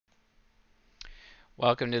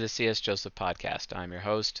Welcome to the C.S. Joseph Podcast. I'm your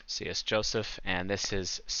host, C.S. Joseph, and this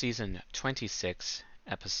is Season 26,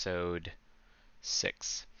 Episode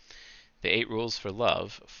 6, The 8 Rules for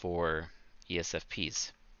Love for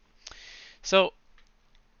ESFPs. So,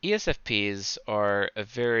 ESFPs are a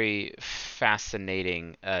very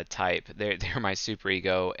fascinating type. They're my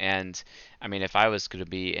superego, and I mean, if I was going to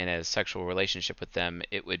be in a sexual relationship with them,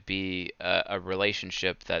 it would be a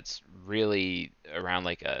relationship that's really around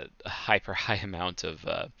like a hyper high amount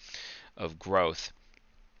of growth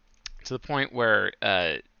to the point where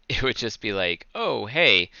it would just be like, oh,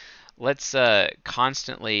 hey, let's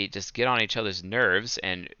constantly just get on each other's nerves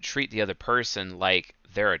and treat the other person like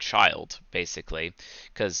they're a child, basically,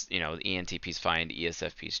 because ENTPs find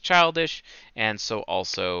ESFPs childish, and so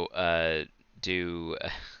also do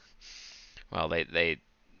well, they the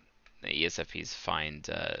ESFPs find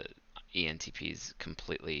ENTPs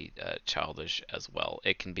completely childish as well.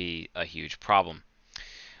 It can be a huge problem.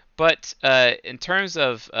 But in terms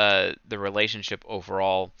of the relationship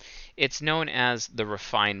overall, it's known as the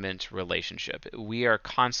refinement relationship. We are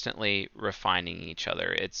constantly refining each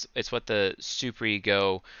other. It's what the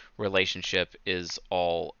superego relationship is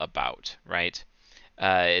all about, right?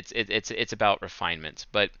 It's about refinement.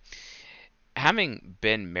 But having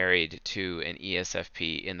been married to an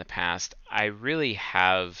ESFP in the past, I really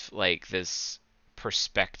have like this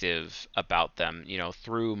perspective about them,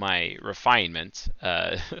 through my refinement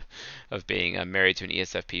of being married to an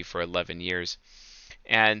ESFP for 11 years.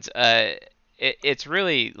 And it's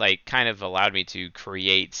really like kind of allowed me to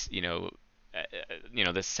create,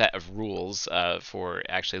 this set of rules for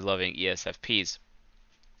actually loving ESFPs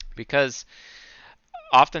because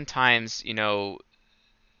oftentimes,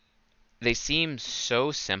 they seem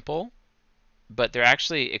so simple, but they're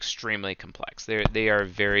actually extremely complex. They are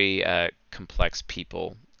very complex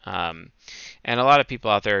people, and a lot of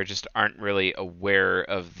people out there just aren't really aware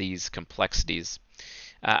of these complexities.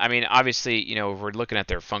 I mean, obviously, if we're looking at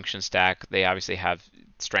their function stack, they obviously have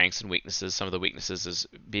strengths and weaknesses. Some of the weaknesses is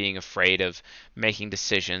being afraid of making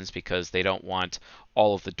decisions because they don't want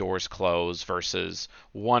all of the doors closed versus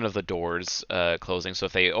one of the doors closing. So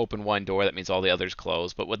if they open one door, that means all the others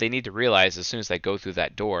close. But what they need to realize as soon as they go through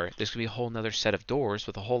that door, there's going to be a whole other set of doors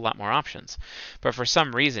with a whole lot more options. But for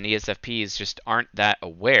some reason, ESFPs just aren't that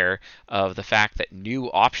aware of the fact that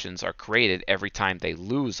new options are created every time they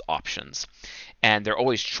lose options, and they're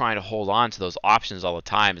always trying to hold on to those options all the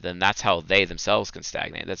time. And then that's how they themselves can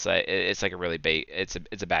stagnate. It's like a really it's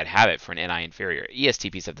a bad habit for an NI inferior.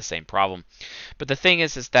 ESTPs have the same problem, but the thing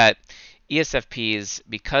is that ESFPs,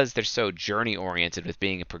 because they're so journey oriented with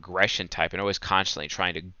being a progression type and always constantly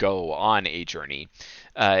trying to go on a journey,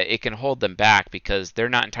 it can hold them back because they're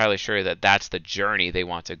not entirely sure that that's the journey they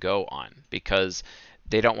want to go on, because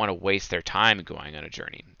they don't want to waste their time going on a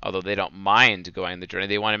journey. Although they don't mind going on the journey,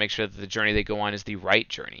 they want to make sure that the journey they go on is the right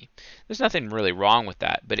journey. There's nothing really wrong with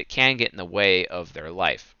that, but it can get in the way of their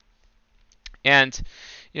life. And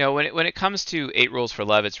when it comes to 8 rules for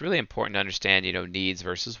love, it's really important to understand needs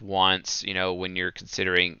versus wants. When you're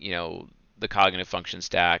considering the cognitive function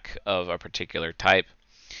stack of a particular type.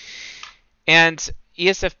 And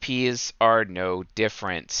ESFPs are no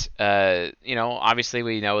different. Obviously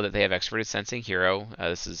we know that they have extroverted sensing hero.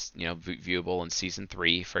 This is, viewable in season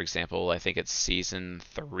 3, for example. I think it's season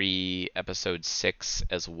 3, episode 6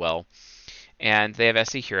 as well. And they have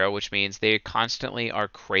SE hero, which means they constantly are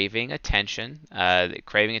craving attention.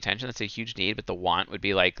 Craving attention, that's a huge need, but the want would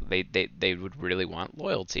be like they would really want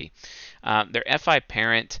loyalty. Their FI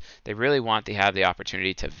parent, they really want to have the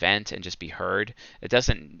opportunity to vent and just be heard. It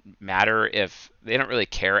doesn't matter if they don't really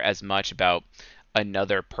care as much about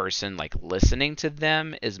another person like listening to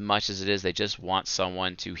them as much as it is they just want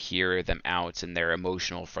someone to hear them out and their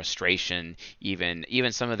emotional frustration, even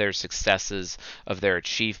some of their successes of their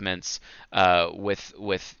achievements, with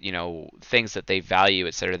things that they value,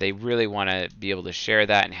 etc. They really want to be able to share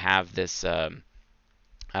that and have this I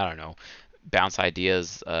don't know, bounce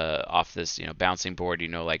ideas off this bouncing board,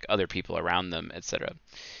 like other people around them, etc.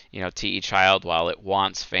 TE child, while it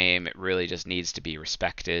wants fame, it really just needs to be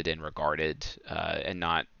respected and regarded, and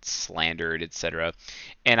not slandered, etc.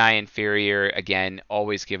 NI inferior, again,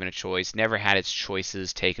 always given a choice, never had its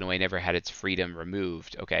choices taken away, never had its freedom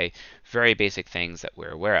removed. Okay, very basic things that we're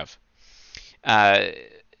aware of.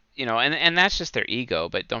 And that's just their ego,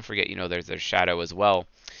 but don't forget, there's their shadow as well.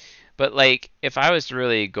 But like, if I was to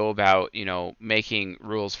really go about, making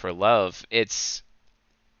rules for love,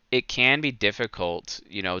 it can be difficult,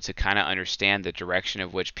 to kind of understand the direction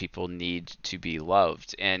of which people need to be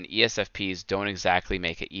loved, and ESFPs don't exactly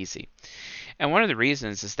make it easy. And one of the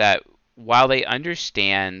reasons is that while they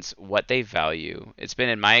understand what they value, it's been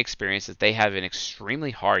in my experience that they have an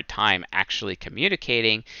extremely hard time actually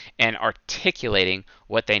communicating and articulating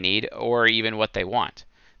what they need or even what they want.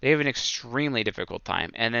 They have an extremely difficult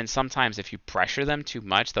time. And then sometimes if you pressure them too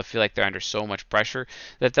much, they'll feel like they're under so much pressure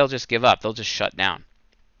that they'll just give up. They'll just shut down.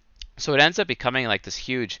 So it ends up becoming like this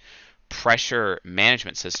huge pressure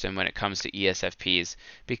management system when it comes to ESFPs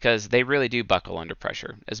because they really do buckle under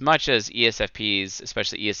pressure. As much as ESFPs,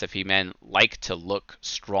 especially ESFP men, like to look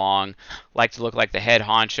strong, like to look like the head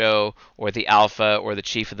honcho or the alpha or the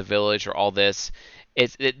chief of the village or all this,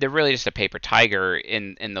 they're really just a paper tiger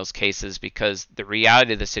in those cases because the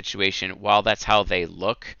reality of the situation, while that's how they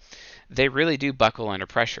look, they really do buckle under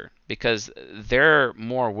pressure because they're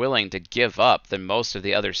more willing to give up than most of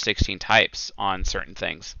the other 16 types on certain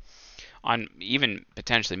things, on even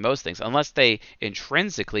potentially most things, unless they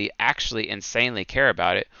intrinsically actually insanely care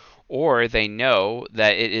about it, or they know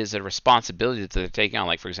that it is a responsibility that they're taking on,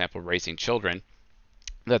 like for example raising children,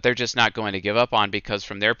 that they're just not going to give up on because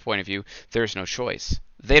from their point of view there's no choice.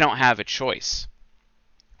 They don't have a choice,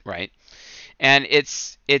 right? And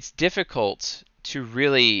it's difficult to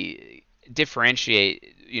really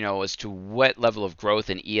differentiate, as to what level of growth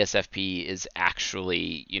an ESFP is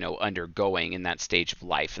actually, undergoing in that stage of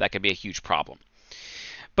life. That could be a huge problem.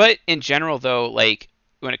 But in general, though, like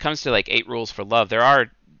when it comes to like 8 rules for love, there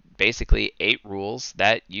are basically 8 rules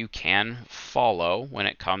that you can follow when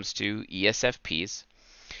it comes to ESFPs,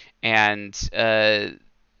 and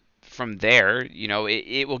from there,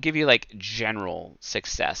 it will give you like general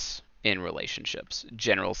success in relationships,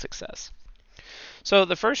 general success. So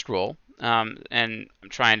the first rule, and I'm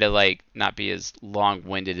trying to like not be as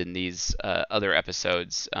long-winded in these other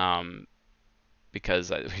episodes,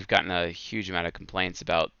 because we've gotten a huge amount of complaints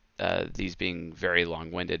about these being very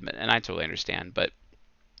long-winded, and I totally understand. But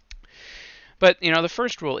the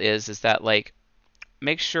first rule is that like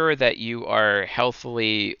make sure that you are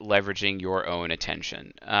healthily leveraging your own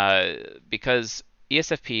attention, because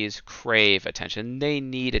ESFPs crave attention. They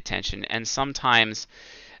need attention, and sometimes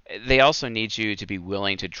they also need you to be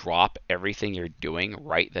willing to drop everything you're doing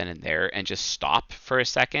right then and there and just stop for a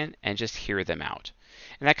second and just hear them out.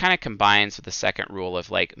 And that kind of combines with the second rule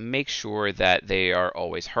of like make sure that they are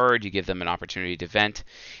always heard. You give them an opportunity to vent.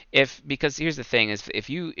 Because here's the thing is if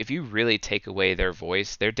you really take away their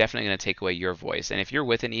voice, they're definitely going to take away your voice. And if you're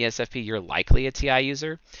with an ESFP, you're likely a TI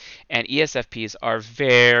user. And ESFPs are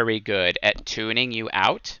very good at tuning you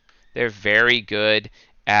out. They're very good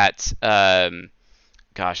at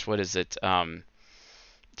gosh, what is it?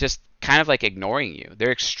 Just kind of like ignoring you.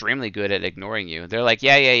 They're extremely good at ignoring you. They're like,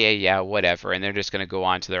 yeah, whatever, and they're just going to go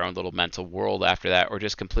on to their own little mental world after that, or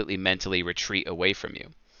just completely mentally retreat away from you.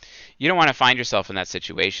 You don't want to find yourself in that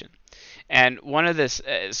situation. And one of this,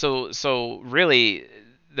 so really,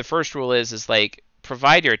 the first rule is like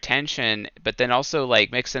provide your attention, but then also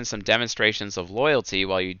like mix in some demonstrations of loyalty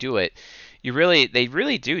while you do it. They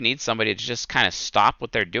really do need somebody to just kind of stop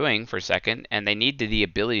what they're doing for a second, and they need the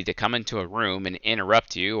ability to come into a room and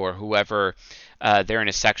interrupt you or whoever they're in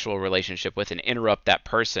a sexual relationship with and interrupt that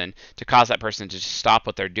person to cause that person to just stop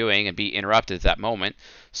what they're doing and be interrupted at that moment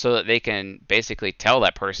so that they can basically tell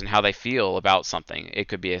that person how they feel about something. It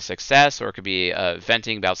could be a success or it could be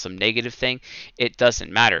venting about some negative thing. It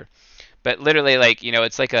doesn't matter. But literally, like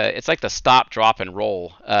it's like the stop, drop, and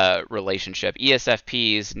roll relationship.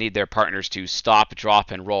 ESFPs need their partners to stop,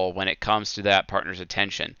 drop, and roll when it comes to that partner's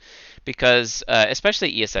attention, because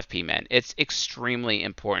especially ESFP men, it's extremely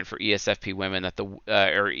important for ESFP women that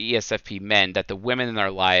or ESFP men that the women in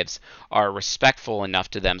their lives are respectful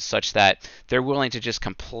enough to them such that they're willing to just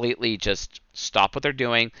completely just stop what they're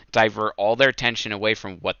doing, divert all their attention away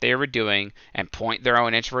from what they were doing, and point their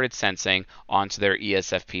own introverted sensing onto their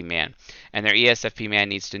ESFP man. And their ESFP man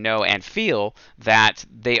needs to know and feel that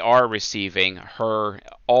they are receiving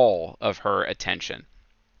all of her attention.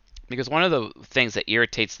 Because one of the things that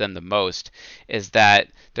irritates them the most is that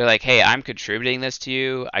they're like, hey, I'm contributing this to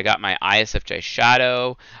you. I got my ISFJ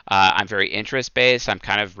shadow. I'm very interest based. I'm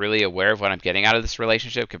kind of really aware of what I'm getting out of this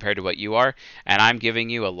relationship compared to what you are. And I'm giving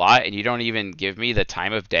you a lot, and you don't even give me the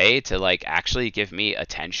time of day to like actually give me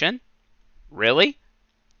attention? Really?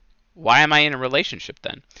 Why am I in a relationship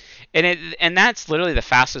then? And that's literally the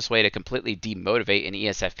fastest way to completely demotivate an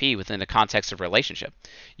ESFP within the context of relationship.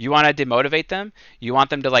 You want to demotivate them? You want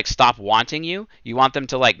them to like stop wanting you? You want them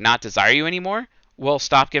to like not desire you anymore? Well,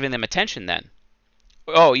 stop giving them attention then.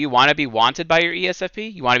 Oh, you want to be wanted by your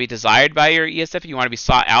ESFP? You want to be desired by your ESFP? You want to be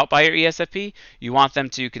sought out by your ESFP? You want them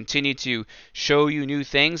to continue to show you new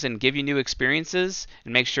things and give you new experiences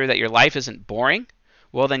and make sure that your life isn't boring?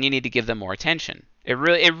 Well, then you need to give them more attention. It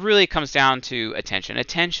really comes down to attention.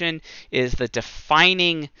 Attention is the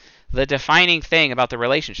defining thing about the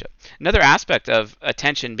relationship. Another aspect of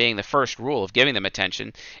attention being the first rule of giving them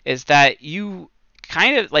attention is that you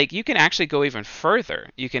kind of like you can actually go even further.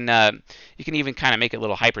 You can even kind of make it a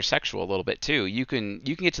little hypersexual a little bit too. You can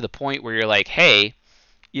get to the point where you're like, hey,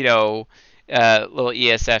 you know, little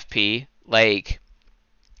ESFP, like,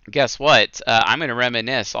 guess what? I'm going to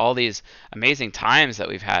reminisce all these amazing times that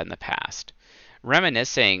we've had in the past.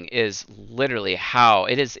 Reminiscing is literally how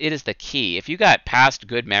it is the key. If you got past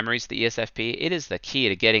good memories, the ESFP, it is the key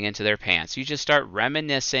to getting into their pants. You just start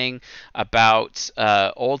reminiscing about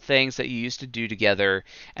old things that you used to do together,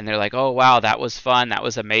 and they're like, oh wow, that was fun, that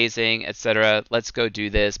was amazing, etc. Let's go do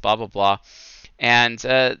this, blah blah blah. And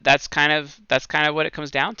that's kind of what it comes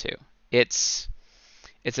down to. It's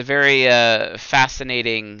a very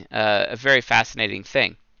fascinating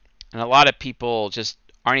thing, and a lot of people just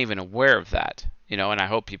aren't even aware of that. And I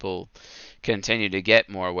hope people continue to get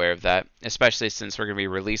more aware of that, especially since we're going to be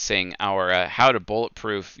releasing our How to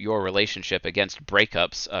Bulletproof Your Relationship Against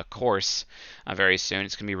Breakups course very soon.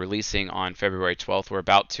 It's going to be releasing on February 12th. We're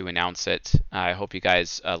about to announce it. I hope you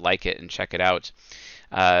guys like it and check it out.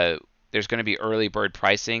 There's going to be early bird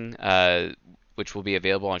pricing, which will be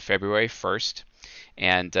available on February 1st.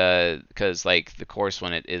 And because like the course,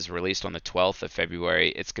 when it is released on the 12th of February,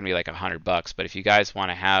 it's going to be like $100. But if you guys want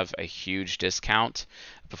to have a huge discount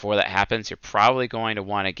before that happens, you're probably going to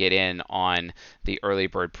want to get in on the early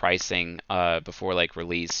bird pricing before like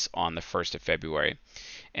release on the 1st of February.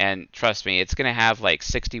 And trust me, it's going to have like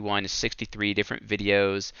 61 to 63 different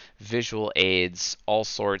videos, visual aids, all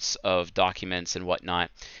sorts of documents and whatnot,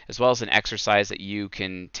 as well as an exercise that you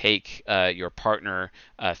can take your partner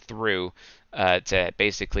through to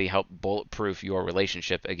basically help bulletproof your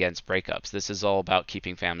relationship against breakups. This is all about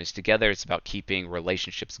keeping families together. It's about keeping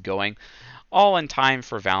relationships going, all in time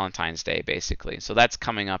for Valentine's Day, basically. So that's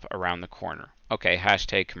coming up around the corner. Okay,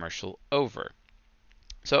 hashtag commercial over.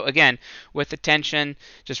 So again, with attention,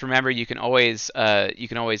 just remember you can always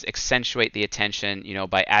accentuate the attention,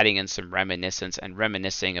 by adding in some reminiscence and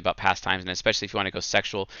reminiscing about past times, and especially if you want to go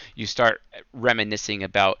sexual, you start reminiscing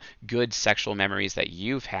about good sexual memories that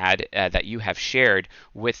you've had, that you have shared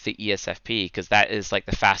with the ESFP, because that is like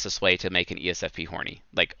the fastest way to make an ESFP horny.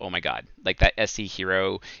 Like, oh my God, like that SC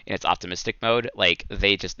hero in its optimistic mode, like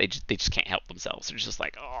they just can't help themselves. They're just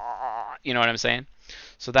like, oh, you know what I'm saying?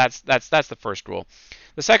 So that's the first rule.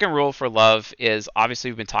 The second rule for love is, obviously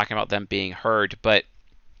we've been talking about them being heard, but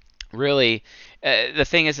really the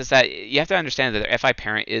thing is that you have to understand that their FI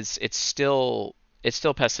parent it's still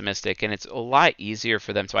pessimistic, and it's a lot easier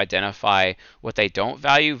for them to identify what they don't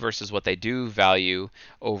value versus what they do value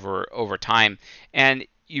over time. And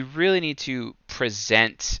you really need to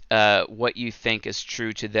present what you think is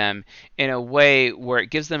true to them in a way where it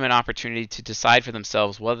gives them an opportunity to decide for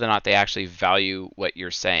themselves whether or not they actually value what you're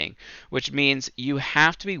saying, which means you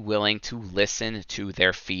have to be willing to listen to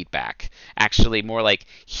their feedback. Actually, more like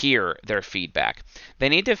hear their feedback. They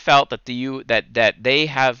need to felt that they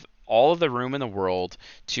have all of the room in the world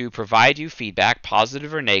to provide you feedback,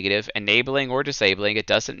 positive or negative, enabling or disabling, it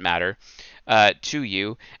doesn't matter, to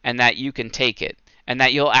you, and that you can take it, and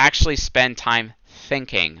that you'll actually spend time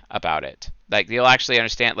thinking about it. Like, you'll actually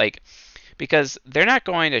understand, like, because they're not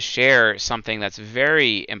going to share something that's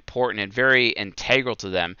very important and very integral to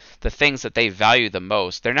them, the things that they value the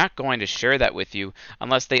most. They're not going to share that with you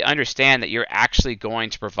unless they understand that you're actually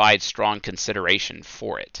going to provide strong consideration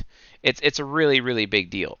for it. It's a really, really big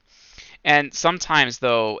deal. And sometimes,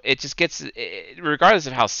 though, it just gets, regardless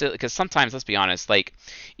of how silly, because sometimes, let's be honest, like,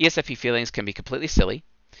 ESFP feelings can be completely silly.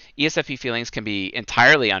 ESFP feelings can be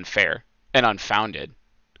entirely unfair and unfounded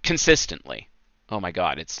consistently. Oh my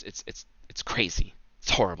God, it's crazy.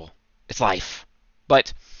 It's horrible. It's life.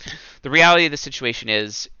 But the reality of the situation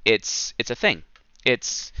is it's a thing.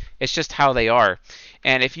 It's just how they are.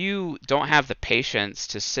 And if you don't have the patience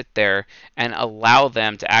to sit there and allow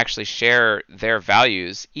them to actually share their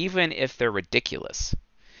values, even if they're ridiculous,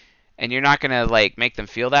 and you're not going to like make them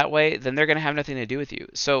feel that way, then they're going to have nothing to do with you.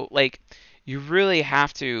 So like, you really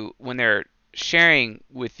have to, when they're sharing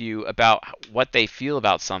with you about what they feel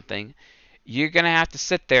about something, you're going to have to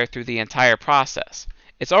sit there through the entire process.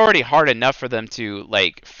 It's already hard enough for them to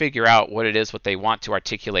like figure out what they want to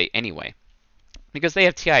articulate anyway, because they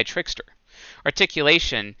have TI trickster.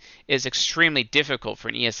 Articulation is extremely difficult for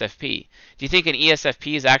an ESFP. Do you think an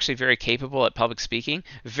ESFP is actually very capable at public speaking?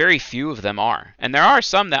 Very few of them are. And there are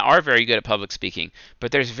some that are very good at public speaking,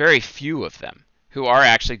 but there's very few of them who are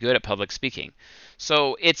actually good at public speaking.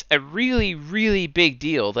 So it's a really, really big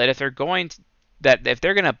deal that if they're going that if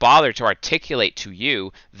they're going to bother to articulate to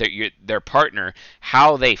you, their partner,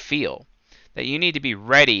 how they feel, that you need to be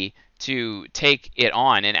ready to take it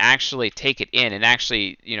on and actually take it in and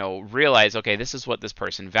actually, realize, okay, this is what this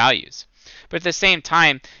person values. But at the same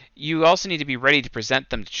time, you also need to be ready to present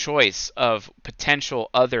them the choice of potential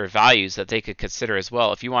other values that they could consider as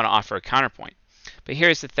well if you want to offer a counterpoint. But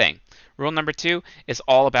here's the thing. Rule number 2 is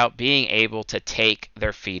all about being able to take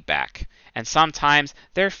their feedback. And sometimes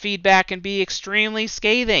their feedback can be extremely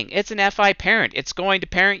scathing. It's an FI parent. It's going to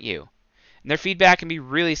parent you. And their feedback can be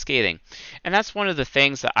really scathing. And that's one of the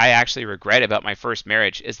things that I actually regret about my first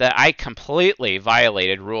marriage, is that I completely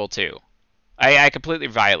violated Rule 2. I completely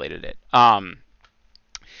violated it.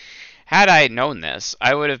 Had I known this,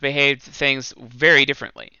 I would have behaved things very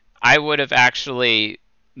differently. I would have actually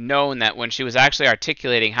known that when she was actually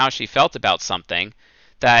articulating how she felt about something,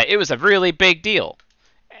 that it was a really big deal.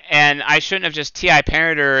 And I shouldn't have just TI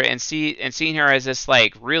parented her and seen her as this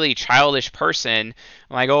like really childish person,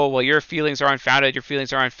 like, oh well, your feelings are unfounded, your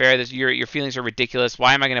feelings are unfair, your feelings are ridiculous.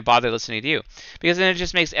 Why am I going to bother listening to you? Because then it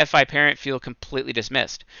just makes FI parent feel completely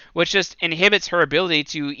dismissed, which just inhibits her ability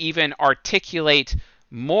to even articulate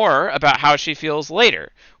more about how she feels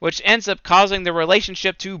later, which ends up causing the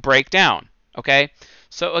relationship to break down. Okay,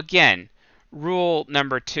 so again, rule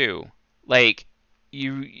number 2, like,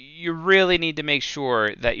 you really need to make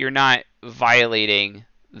sure that you're not violating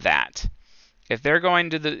that. If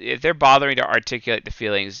they're bothering to articulate the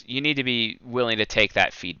feelings, you need to be willing to take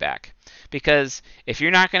that feedback. Because if you're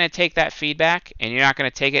not going to take that feedback and you're not going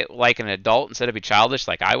to take it like an adult instead of be childish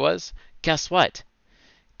like I was, guess what?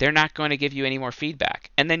 They're not going to give you any more feedback.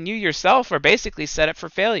 And then you yourself are basically set up for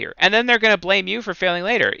failure. And then they're going to blame you for failing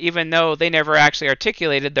later, even though they never actually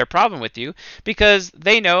articulated their problem with you, because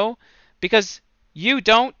you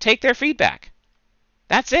don't take their feedback.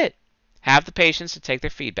 That's it. Have the patience to take their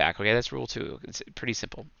feedback. Okay, that's rule 2. It's pretty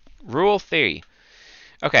simple. Rule 3.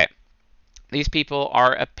 Okay. These people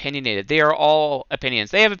are opinionated. They are all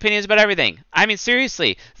opinions. They have opinions about everything. I mean,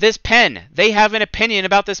 seriously, this pen, they have an opinion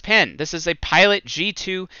about this pen. This is a Pilot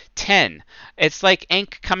G210. It's like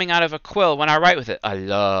ink coming out of a quill when I write with it. I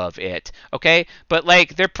love it. Okay? But,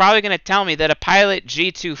 like, they're probably going to tell me that a Pilot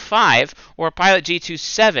G25 or a Pilot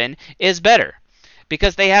G27 is better,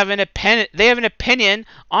 because they have an opinion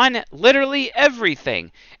on literally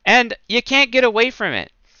everything, and you can't get away from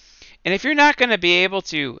it. And if you're not going to be able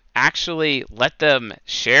to actually let them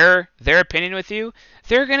share their opinion with you,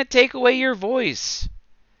 they're going to take away your voice.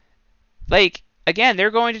 Like, again, they're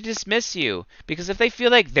going to dismiss you, because if they feel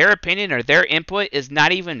like their opinion or their input is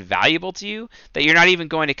not even valuable to you, that you're not even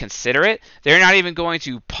going to consider it, they're not even going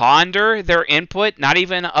to ponder their input, not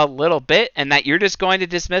even a little bit, and that you're just going to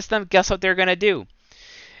dismiss them, guess what they're going to do?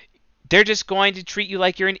 They're just going to treat you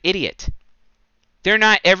like you're an idiot. They're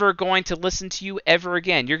not ever going to listen to you ever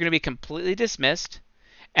again. You're going to be completely dismissed,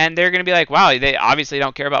 and they're going to be like, wow, they obviously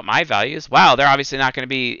don't care about my values. Wow, they're obviously not going to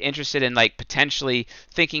be interested in, like, potentially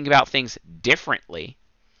thinking about things differently.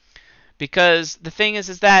 Because the thing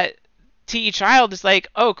is that TE child is like,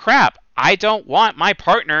 oh crap, I don't want my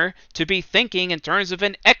partner to be thinking in terms of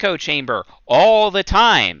an echo chamber all the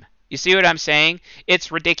time. You see what I'm saying?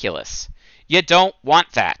 It's ridiculous. You don't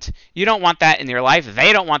want that. You don't want that in your life.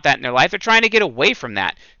 They don't want that in their life. They're trying to get away from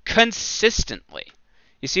that consistently.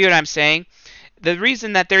 You see what I'm saying? The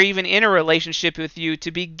reason that they're even in a relationship with you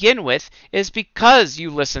to begin with is because you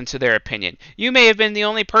listened to their opinion. You may have been the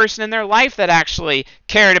only person in their life that actually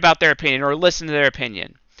cared about their opinion or listened to their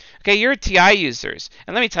opinion. Okay, you're TI users.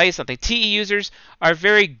 And let me tell you something. TE users are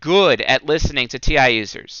very good at listening to TI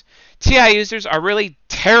users. TI users are really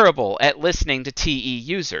terrible at listening to TE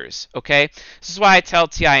users. Okay? This is why I tell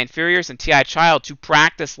TI inferiors and TI child to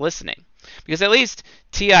practice listening. Because at least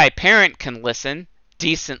TI parent can listen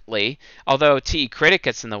decently, although TE critic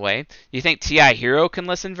gets in the way. You think TI hero can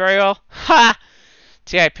listen very well? Ha!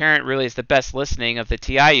 TI parent really is the best listening of the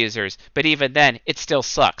TI users, but even then, it still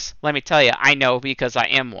sucks. Let me tell you, I know because I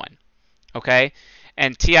am one. Okay?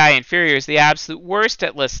 And TI inferior is the absolute worst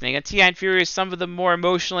at listening, and TI inferior is some of the more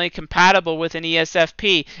emotionally compatible with an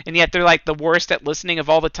ESFP, and yet they're like the worst at listening of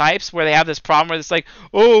all the types, where they have this problem where it's like,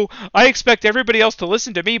 oh, I expect everybody else to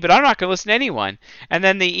listen to me, but I'm not going to listen to anyone. And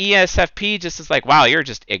then the ESFP just is like, wow, you're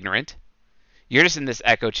just ignorant. You're just in this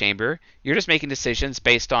echo chamber. You're just making decisions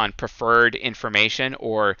based on preferred information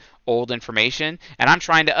or old information, and I'm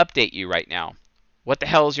trying to update you right now. What the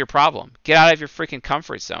hell is your problem? Get out of your freaking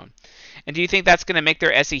comfort zone. And do you think that's going to make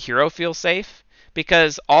their SE hero feel safe?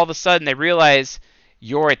 Because all of a sudden they realize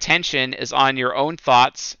your attention is on your own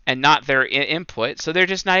thoughts and not their input, so they're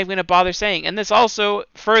just not even going to bother saying. And this also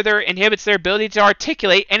further inhibits their ability to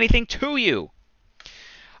articulate anything to you.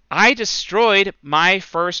 I destroyed my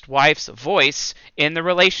first wife's voice in the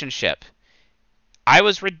relationship. I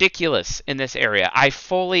was ridiculous in this area. I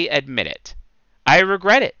fully admit it. I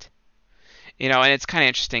regret it. And it's kind of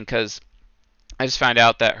interesting because I just found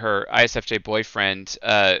out that her ISFJ boyfriend,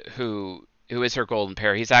 who is her golden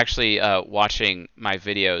pair, he's actually watching my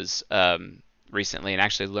videos recently and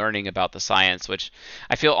actually learning about the science, which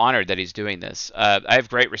I feel honored that he's doing this. I have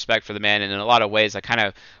great respect for the man, and in a lot of ways, I kind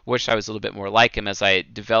of wish I was a little bit more like him as I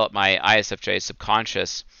develop my ISFJ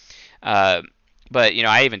subconscious. But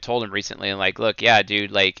I even told him recently, and like, look, yeah,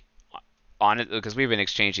 dude, like, on it, because we've been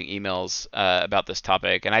exchanging emails about this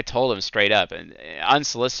topic, and I told him straight up and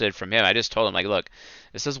unsolicited from him. I just told him, like, look,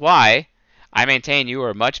 this is why I maintain you are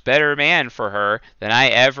a much better man for her than I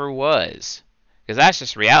ever was, because that's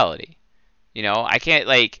just reality. I can't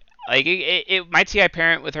my TI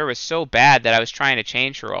parent with her was so bad that I was trying to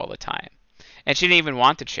change her all the time, and she didn't even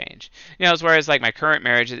want to change. As whereas like my current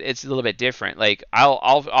marriage, it's a little bit different. Like I'll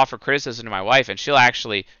offer criticism to my wife, and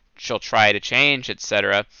she'll try to change,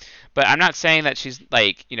 etc. But I'm not saying that she's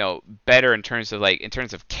like better in terms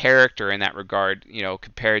of character in that regard,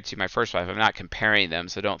 compared to my first wife. I'm not comparing them,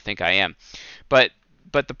 so don't think I am. But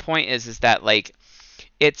the point is that like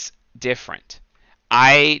it's different.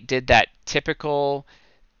 I did that typical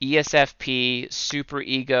ESFP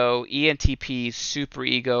superego, ENTP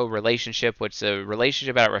superego relationship, which is a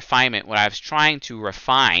relationship about refinement when I was trying to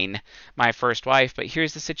refine my first wife. But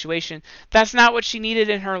here's the situation. That's not what she needed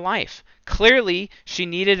in her life. Clearly, she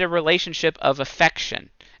needed a relationship of affection.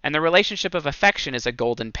 And the relationship of affection is a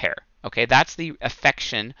golden pair. Okay, that's the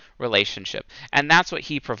affection relationship. And that's what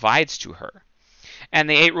he provides to her. And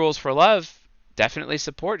the 8 rules for love definitely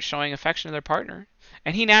support showing affection to their partner.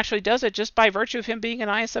 And he naturally does it just by virtue of him being an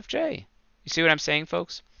ISFJ. You see what I'm saying,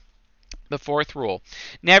 folks? The 4th rule.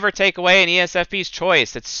 Never take away an ESFP's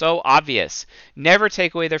choice. It's so obvious. Never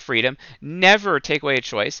take away their freedom. Never take away a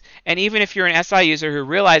choice. And even if you're an SI user who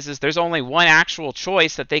realizes there's only one actual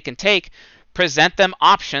choice that they can take, present them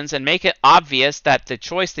options and make it obvious that the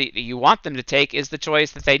choice that you want them to take is the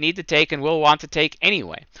choice that they need to take and will want to take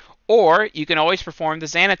anyway. Or you can always perform the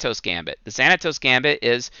Xanatos Gambit. The Xanatos Gambit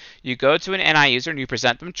is you go to an NI user and you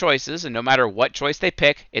present them choices, and no matter what choice they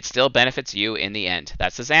pick, it still benefits you in the end.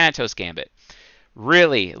 That's the Xanatos Gambit.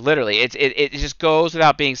 Really, literally, it just goes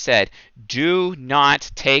without being said. Do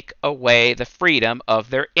not take away the freedom of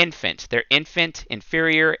their infant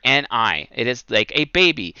inferior NI. It is like a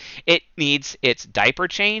baby. It needs its diaper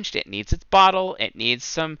changed. It needs its bottle. It needs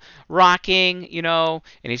some rocking, It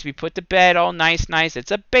needs to be put to bed all nice.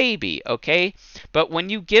 It's a baby, okay? But when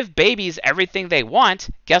you give babies everything they want,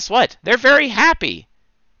 guess what? They're very happy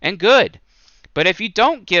and good. But if you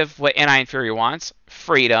don't give what NI inferior wants,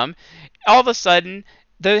 freedom, all of a sudden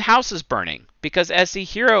the house is burning because SE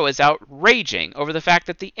Hero is out raging over the fact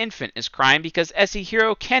that the infant is crying because SE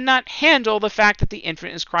Hero cannot handle the fact that the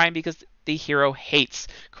infant is crying because the hero hates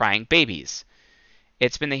crying babies.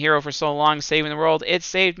 It's been the hero for so long saving the world, it's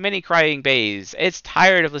saved many crying babies. It's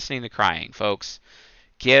tired of listening to crying, folks.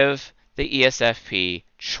 Give the ESFP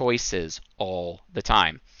choices all the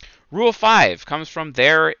time. Rule 5 comes from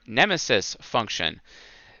their nemesis function.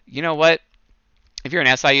 You know what? If you're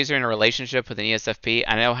an SI user in a relationship with an ESFP,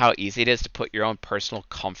 I know how easy it is to put your own personal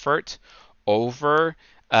comfort over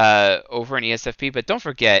an ESFP, but don't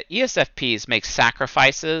forget, ESFPs make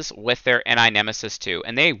sacrifices with their NI nemesis too,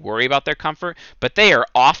 and they worry about their comfort, but they are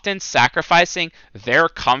often sacrificing their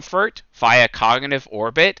comfort via cognitive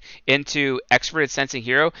orbit into extroverted sensing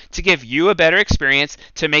hero to give you a better experience,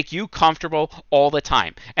 to make you comfortable all the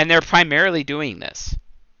time. And they're primarily doing this.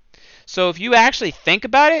 So if you actually think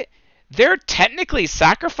about it, they're technically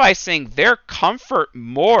sacrificing their comfort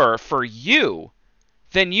more for you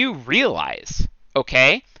than you realize.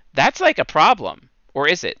 Okay? That's like a problem. Or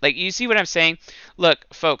is it? Like, you see what I'm saying?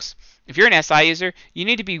 Look, folks, if you're an SI user, you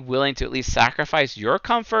need to be willing to at least sacrifice your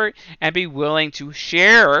comfort and be willing to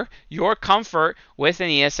share your comfort with an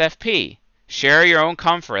ESFP. Share your own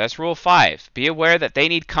comfort. That's rule 5. Be aware that they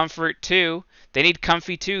need comfort too. They need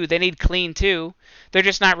comfy too. They need clean too. They're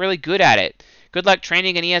just not really good at it. Good luck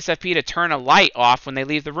training an ESFP to turn a light off when they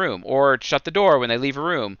leave the room, or shut the door when they leave a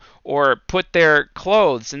room, or put their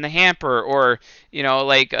clothes in the hamper, or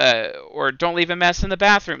or don't leave a mess in the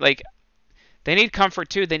bathroom. Like, they need comfort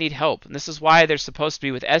too. They need help, and this is why they're supposed to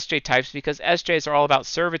be with SJ types, because SJs are all about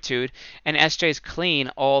servitude, and SJs clean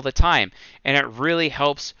all the time, and it really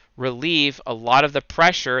helps relieve a lot of the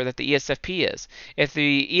pressure that the ESFP is. If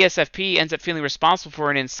the ESFP ends up feeling responsible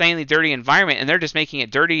for an insanely dirty environment and they're just making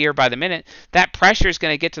it dirtier by the minute, that pressure is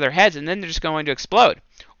going to get to their heads and then they're just going to explode.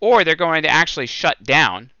 or they're going to actually shut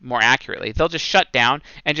down, more accurately. They'll just shut down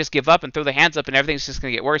and just give up and throw their hands up, and everything's just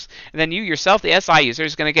going to get worse. And then you yourself, the SI user,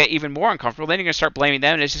 is going to get even more uncomfortable. Then you're going to start blaming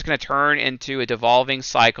them, and it's just going to turn into a devolving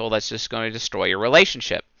cycle that's just going to destroy your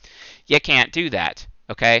relationship. You can't do that,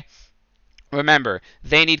 okay? Remember,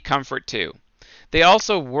 they need comfort too. They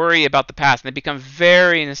also worry about the past, and they become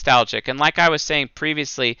very nostalgic. And like I was saying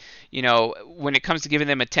previously, when it comes to giving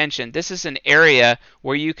them attention, this is an area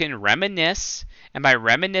where you can reminisce. And by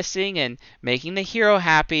reminiscing and making the hero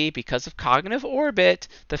happy because of cognitive orbit,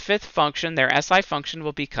 the fifth function, their SI function,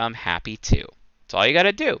 will become happy too. That's all you got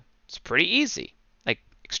to do. It's pretty easy, like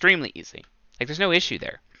extremely easy. Like there's no issue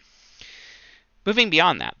there. Moving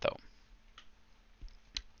beyond that, though.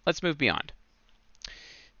 Let's move beyond.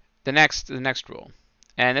 The next rule,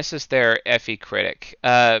 and this is their FE critic.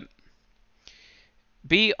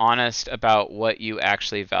 Be honest about what you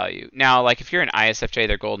actually value. Now, like if you're an ISFJ,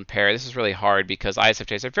 their golden pair, this is really hard because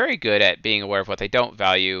ISFJs are very good at being aware of what they don't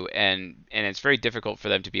value, and it's very difficult for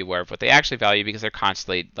them to be aware of what they actually value because they're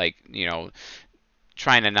constantly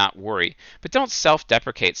trying to not worry. But don't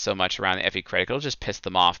self-deprecate so much around the FE critic. It'll just piss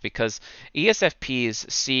them off because ESFPs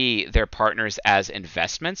see their partners as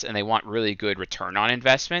investments and they want really good return on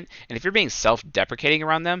investment. And if you're being self-deprecating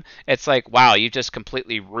around them, it's like, wow, you just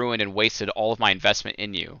completely ruined and wasted all of my investment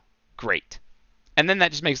in you. Great. And then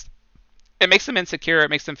that just makes them insecure. It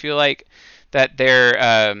makes them feel like that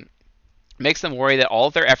they're makes them worry that all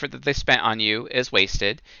of their effort that they spent on you is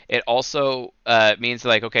wasted. It also means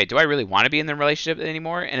like, okay, do I really want to be in the relationship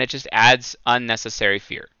anymore? And it just adds unnecessary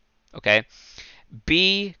fear. Okay?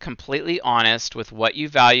 Be completely honest with what you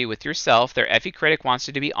value with yourself. Their FE critic wants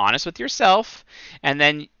you to be honest with yourself, and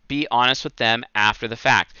then be honest with them after the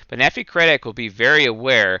fact. But an FE critic will be very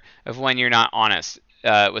aware of when you're not honest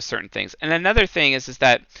with certain things. And another thing is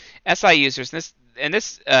that SI users,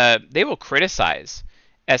 they will criticize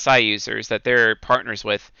SI users that they're partners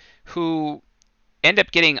with who end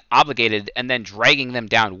up getting obligated and then dragging them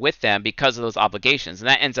down with them because of those obligations, and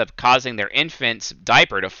that ends up causing their infant's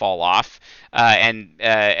diaper to fall off, and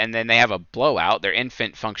then they have a blowout. Their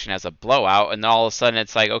infant function has a blowout, and all of a sudden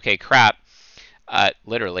it's like, okay, crap,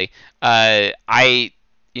 literally, my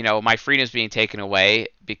freedom is being taken away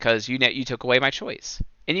because you took away my choice,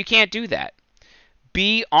 and you can't do that.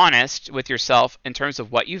 Be honest with yourself in terms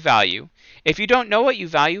of what you value. If you don't know what you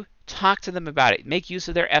value, talk to them about it. Make use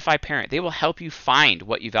of their FI parent. They will help you find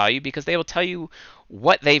what you value because they will tell you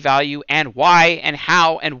what they value and why and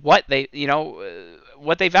how and what they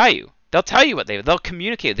value. They'll tell you they'll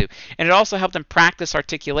communicate with you. And it also helps them practice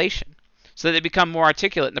articulation so that they become more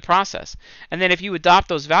articulate in the process. And then if you adopt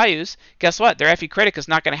those values, guess what? Their FE critic is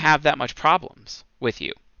not going to have that much problems with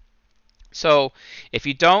you. So if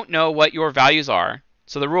you don't know what your values are,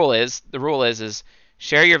 so the rule is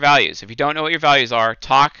share your values. If you don't know what your values are,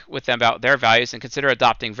 talk with them about their values and consider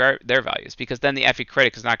adopting their values, because then the FE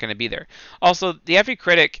critic is not going to be there. Also, the FE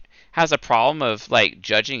critic has a problem of like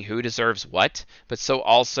judging who deserves what, but so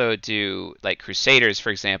also do like Crusaders,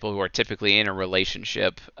 for example, who are typically in a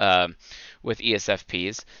relationship with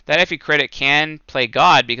ESFPs. That FE critic can play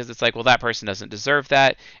God because it's like, well, that person doesn't deserve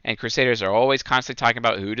that, and Crusaders are always constantly talking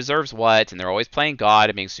about who deserves what, and they're always playing God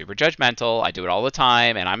and being super judgmental. I do it all the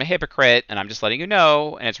time, and I'm a hypocrite, and I'm just letting you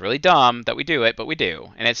know, and it's really dumb that we do it, but we do,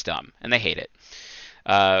 and it's dumb, and they hate it.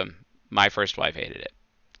 My first wife hated it.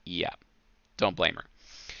 Yeah, don't blame her.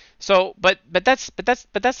 So, but that's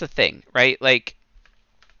the thing, right? Like,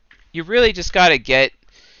 you really just got to get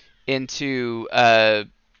into that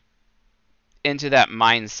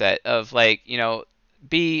mindset of like,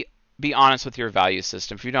 be honest with your value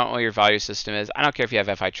system. If you don't know what your value system is, I don't care if you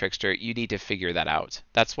have FI Trickster, you need to figure that out.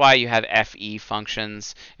 That's why you have FE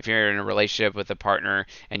functions. If you're in a relationship with a partner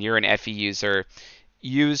and you're an FE user,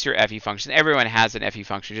 use your FE function. Everyone has an FE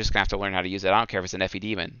function. You're just going to have to learn how to use it. I don't care if it's an FE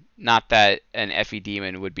demon. Not that an FE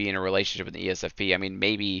demon would be in a relationship with an ESFP. I mean,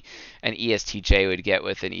 maybe an ESTJ would get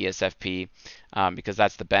with an ESFP because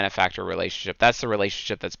that's the benefactor relationship. That's the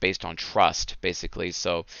relationship that's based on trust, basically.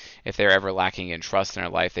 So if they're ever lacking in trust in their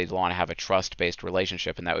life, they'd want to have a trust-based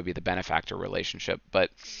relationship, and that would be the benefactor relationship. But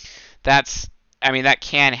that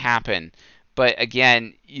can happen. But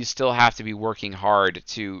again, you still have to be working hard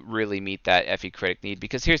to really meet that FE critic need,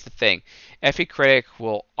 because here's the thing. FE critic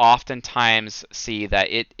will oftentimes see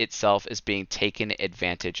that it itself is being taken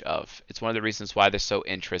advantage of. It's one of the reasons why they're so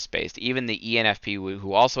interest-based. Even the ENFP,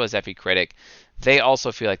 who also has FE critic, they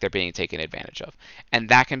also feel like they're being taken advantage of. And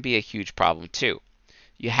that can be a huge problem too.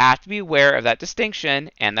 You have to be aware of that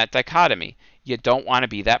distinction and that dichotomy. You don't want to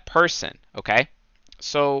be that person, okay?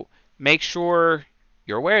 So make sure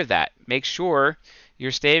you're aware of that. Make sure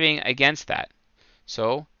you're staving against that.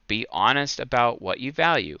 So be honest about what you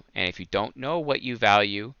value. And if you don't know what you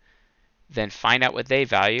value, then find out what they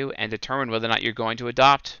value and determine whether or not you're going to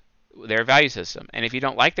adopt their value system. And if you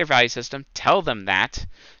don't like their value system, tell them that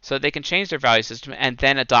so that they can change their value system and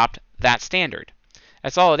then adopt that standard.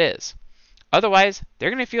 That's all it is. Otherwise,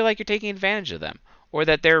 they're going to feel like you're taking advantage of them or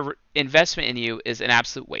that their investment in you is an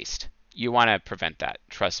absolute waste. You want to prevent that.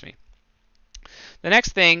 Trust me. The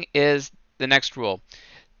next thing is the next rule,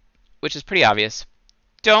 which is pretty obvious.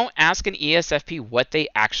 Don't ask an ESFP what they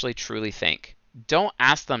actually truly think. Don't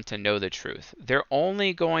ask them to know the truth. They're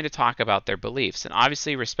only going to talk about their beliefs, and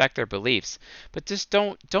obviously respect their beliefs, but just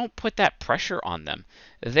don't put that pressure on them.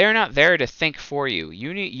 They're not there to think for you.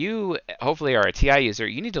 You hopefully are a TI user.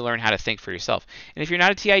 You need to learn how to think for yourself. And if you're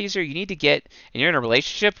not a TI user, you need to get, and you're in a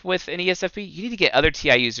relationship with an ESFP, you need to get other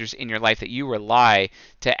TI users in your life that you rely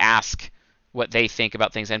to ask what they think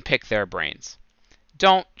about things and pick their brains.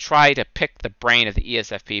 Don't try to pick the brain of the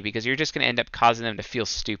ESFP because you're just going to end up causing them to feel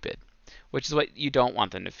stupid, which is what you don't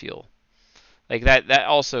want them to feel. Like that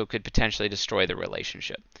also could potentially destroy the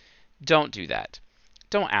relationship. Don't do that.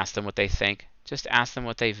 Don't ask them what they think. Just ask them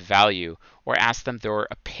what they value or ask them their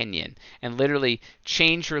opinion and literally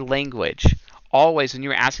change your language. Always when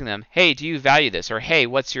you're asking them, hey, do you value this? Or hey,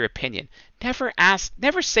 what's your opinion?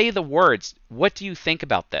 Never say the words, what do you think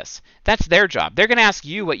about this? That's their job. They're going to ask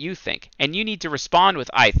you what you think, and you need to respond with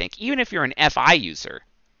I think, even if you're an FI user.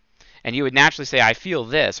 And you would naturally say, I feel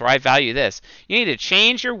this, or I value this. You need to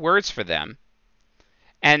change your words for them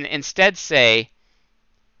and instead say,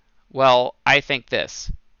 well, I think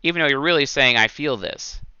this, even though you're really saying I feel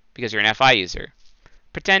this because you're an FI user.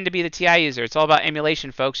 Pretend to be the TI user. It's all about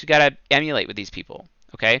emulation, folks. You got to emulate with these people,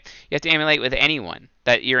 okay? You have to emulate with anyone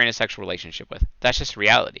that you're in a sexual relationship with. That's just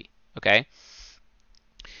reality, okay?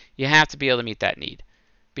 You have to be able to meet that need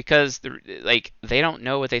because they don't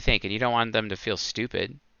know what they think, and you don't want them to feel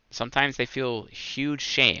stupid. Sometimes they feel huge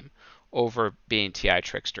shame over being TI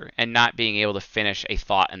trickster and not being able to finish a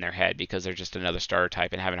thought in their head because they're just another starter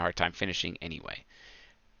type and having a hard time finishing anyway.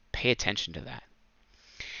 Pay attention to that.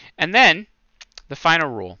 And then the final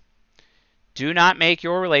rule. Do not make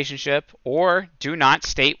your relationship or do not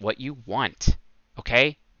state what you want.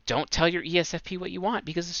 Okay? Don't tell your ESFP what you want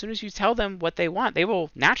because as soon as you tell them what they want, they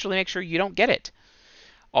will naturally make sure you don't get it.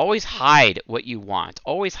 Always hide what you want.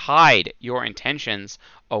 Always hide your intentions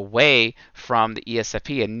away from the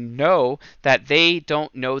ESFP and know that they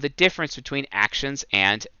don't know the difference between actions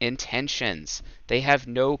and intentions. They have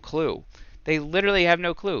no clue. They literally have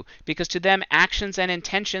no clue because to them actions and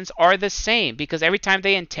intentions are the same because every time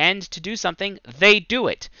they intend to do something, they do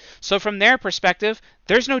it. So from their perspective,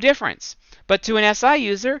 there's no difference. But to an SI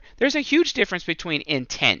user, there's a huge difference between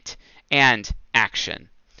intent and action.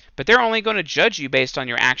 But they're only going to judge you based on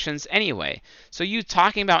your actions anyway. So you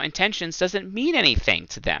talking about intentions doesn't mean anything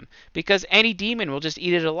to them because any demon will just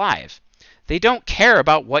eat it alive. They don't care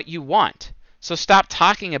about what you want. So stop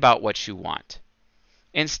talking about what you want.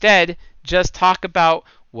 Instead, just talk about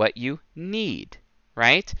what you need,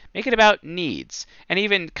 right? Make it about needs and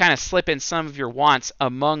even kind of slip in some of your wants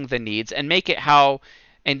among the needs and make it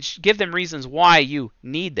and give them reasons why you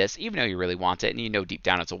need this, even though you really want it and you know deep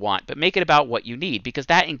down it's a want, but make it about what you need because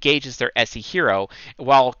that engages their SE hero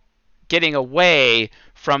while getting away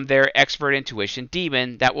from their expert intuition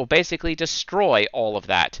demon that will basically destroy all of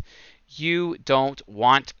that. You don't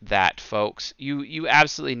want that, folks. You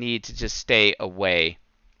absolutely need to just stay away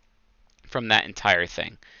from that entire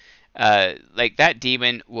thing. Like that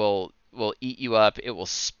demon will eat you up. It will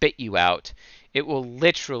spit you out. It will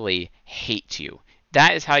literally hate you.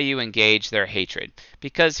 That is how you engage their hatred.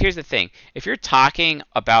 Because here's the thing. If you're talking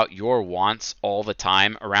about your wants all the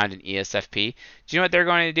time around an ESFP, do you know what they're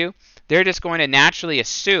going to do? They're just going to naturally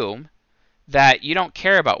assume that you don't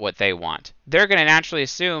care about what they want. They're going to naturally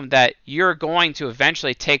assume that you're going to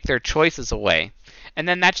eventually take their choices away. And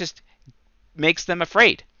then that just makes them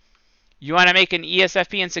afraid. You want to make an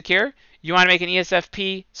ESFP insecure? You want to make an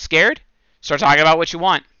ESFP scared? Start talking about what you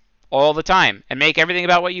want all the time and make everything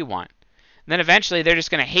about what you want. And then eventually they're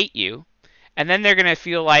just going to hate you. And then they're going to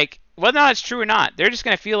feel like, whether or not it's true or not, they're just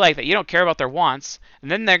going to feel like that you don't care about their wants. And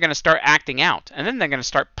then they're going to start acting out. And then they're going to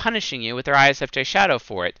start punishing you with their ISFJ shadow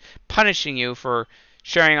for it. Punishing you for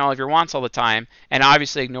sharing all of your wants all the time and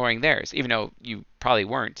obviously ignoring theirs, even though you probably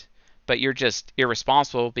weren't. But you're just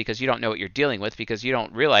irresponsible because you don't know what you're dealing with because you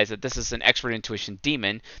don't realize that this is an expert intuition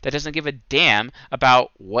demon that doesn't give a damn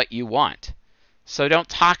about what you want. So don't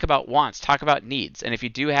talk about wants, talk about needs. And if you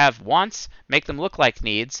do have wants, make them look like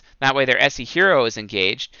needs. That way their SE hero is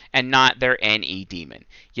engaged and not their NE demon.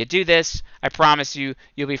 You do this, I promise you,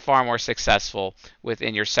 you'll be far more successful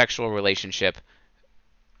within your sexual relationship.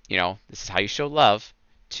 You know, this is how you show love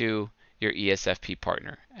to your ESFP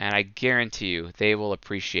partner, and I guarantee you they will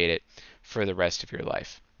appreciate it for the rest of your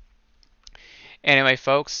life. Anyway,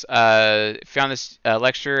 folks, found this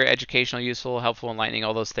lecture educational, useful, helpful, enlightening,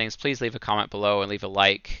 all those things, please leave a comment below and leave a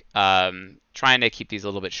like. Trying to keep these a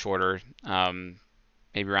little bit shorter,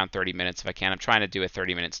 maybe around 30 minutes if I can. I'm trying to do a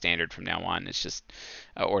 30-minute standard from now on. It's just,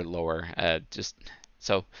 or lower, just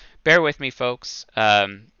so bear with me, folks.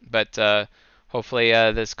 But hopefully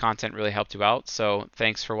this content really helped you out. So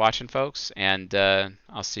thanks for watching, folks, and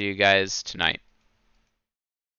I'll see you guys tonight.